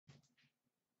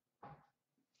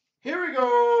Here we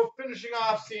go, finishing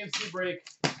off CNC break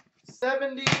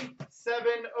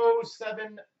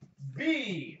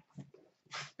 7707B.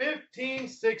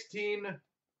 1516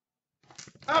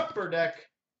 Upper Deck,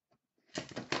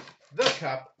 the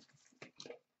Cup.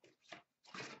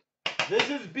 This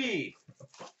is B.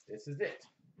 This is it.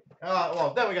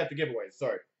 Well, then we got the giveaways,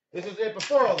 sorry. This is it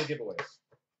before all the giveaways.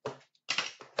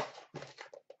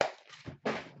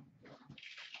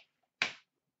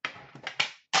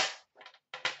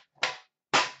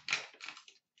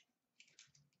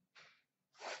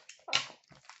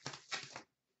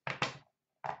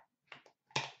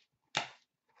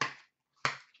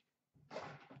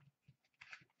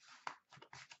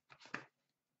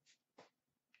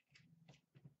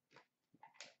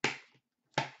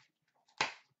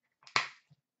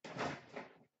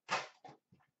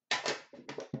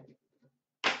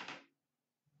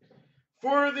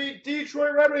 For the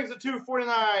Detroit Red Wings, the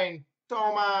 249,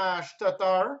 Tomas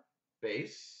Tatar,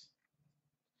 base.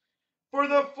 For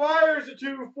the Flyers, the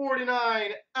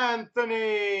 249,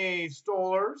 Anthony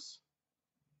Stolarz.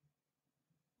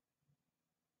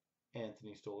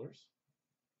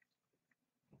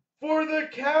 For the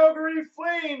Calgary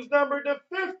Flames, number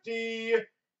 /50,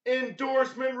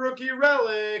 endorsement rookie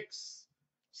relics,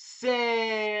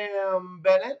 Sam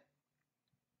Bennett.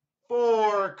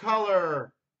 For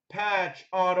color patch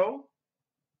auto,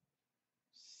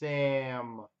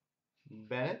 Sam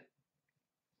Bennett.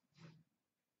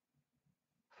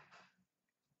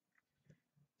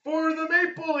 For the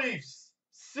Maple Leafs,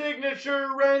 signature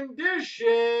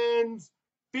renditions,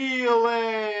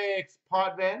 Felix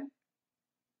Potvin.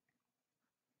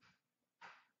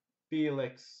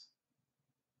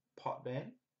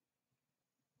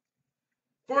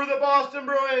 For the Boston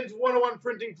Bruins, 101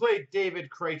 printing plate, David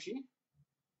Krejci.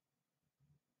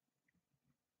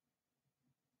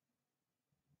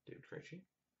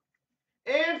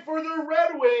 And for the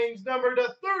Red Wings, number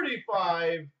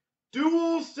 /35,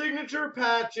 dual signature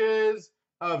patches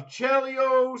of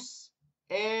Chelios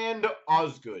and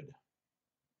Osgood.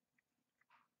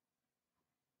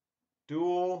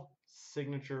 Dual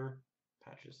signature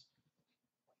patches.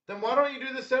 Then why don't you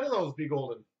do the set of those, Be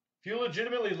Golden? If you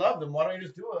legitimately love them, why don't you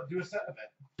just do a set of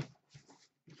it?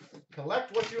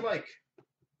 Collect what you like.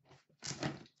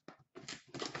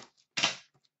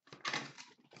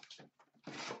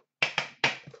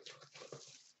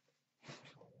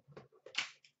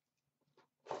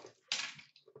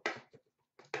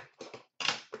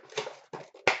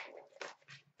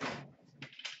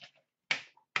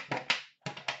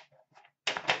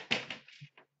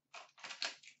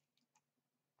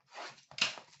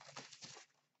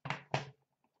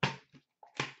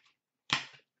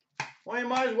 Well, you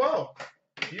might as well.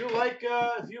 If you like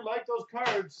those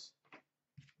cards,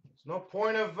 there's no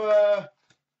point of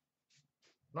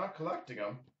not collecting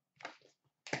them.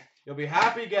 You'll be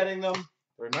happy getting them.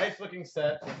 They're a nice looking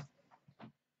set.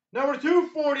 Number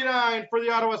 249 for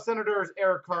the Ottawa Senators,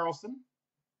 Erik Karlsson.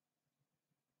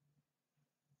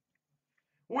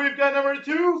 We've got number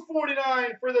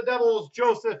 249 for the Devils,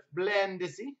 Joseph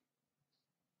Blandisi.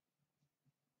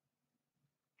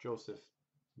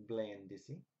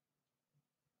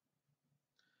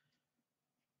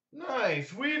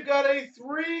 Nice. We've got a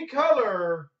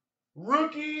 3-color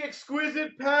rookie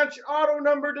exquisite patch auto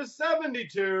number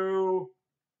 /72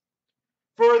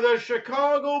 for the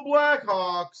Chicago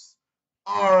Blackhawks,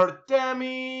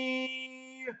 Artemi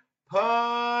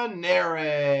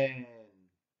Panarin.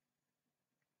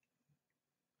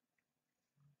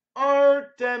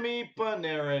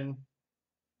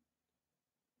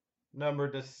 Number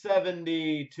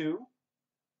 /72.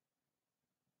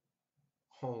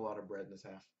 Whole lot of bread in this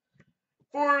half.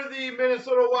 For the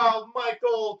Minnesota Wild,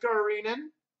 Michael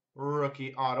Karinen,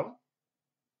 rookie auto.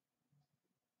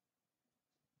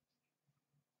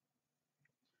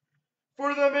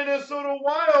 For the Minnesota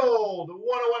Wild,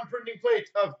 101 printing plate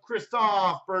of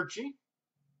Christoph Berchi.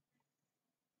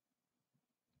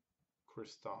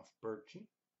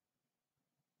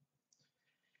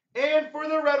 And for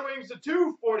the Red Wings, the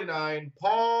 249,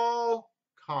 Paul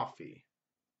Coffey.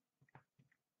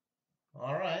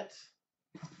 All right.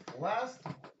 Last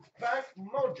pack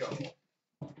mojo.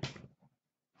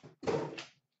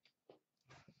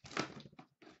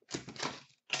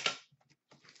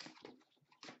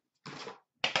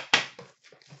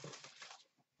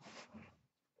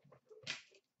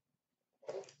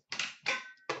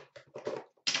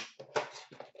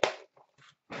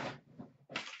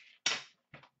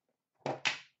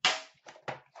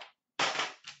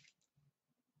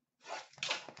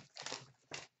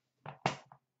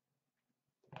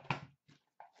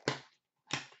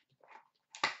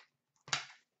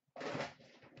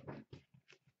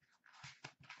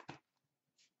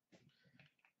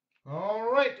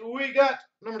 we got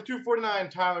number 249,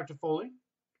 Tyler Toffoli,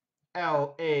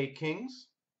 LA Kings.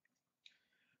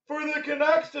 For the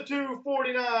Canucks to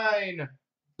 249,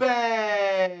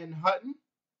 Ben Hutton,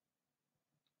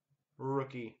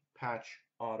 rookie patch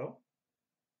auto,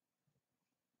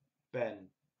 Ben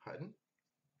Hutton.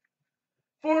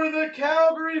 For the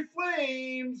Calgary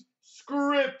Flames,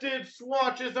 scripted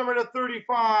swatches number to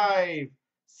 35,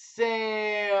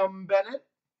 Sam Bennett.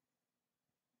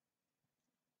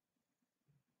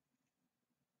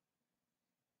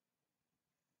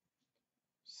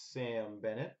 Sam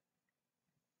Bennett.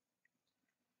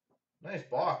 Nice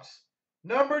box.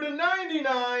 Number to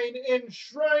 99,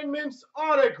 enshrinements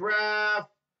autograph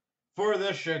for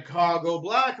the Chicago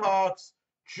Blackhawks,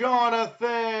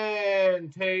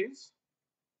 Jonathan Toews.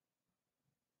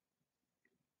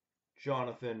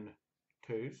 Jonathan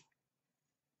Toews.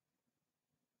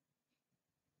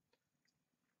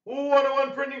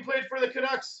 101 printing plate for the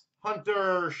Canucks,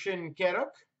 Hunter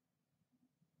Shinkaruk.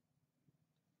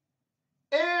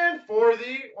 And for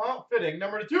the, well, fitting,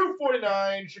 number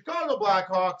 249, Chicago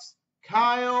Blackhawks,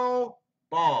 Kyle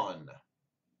Bond.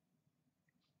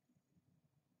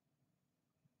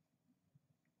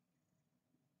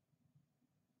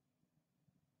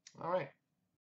 All right.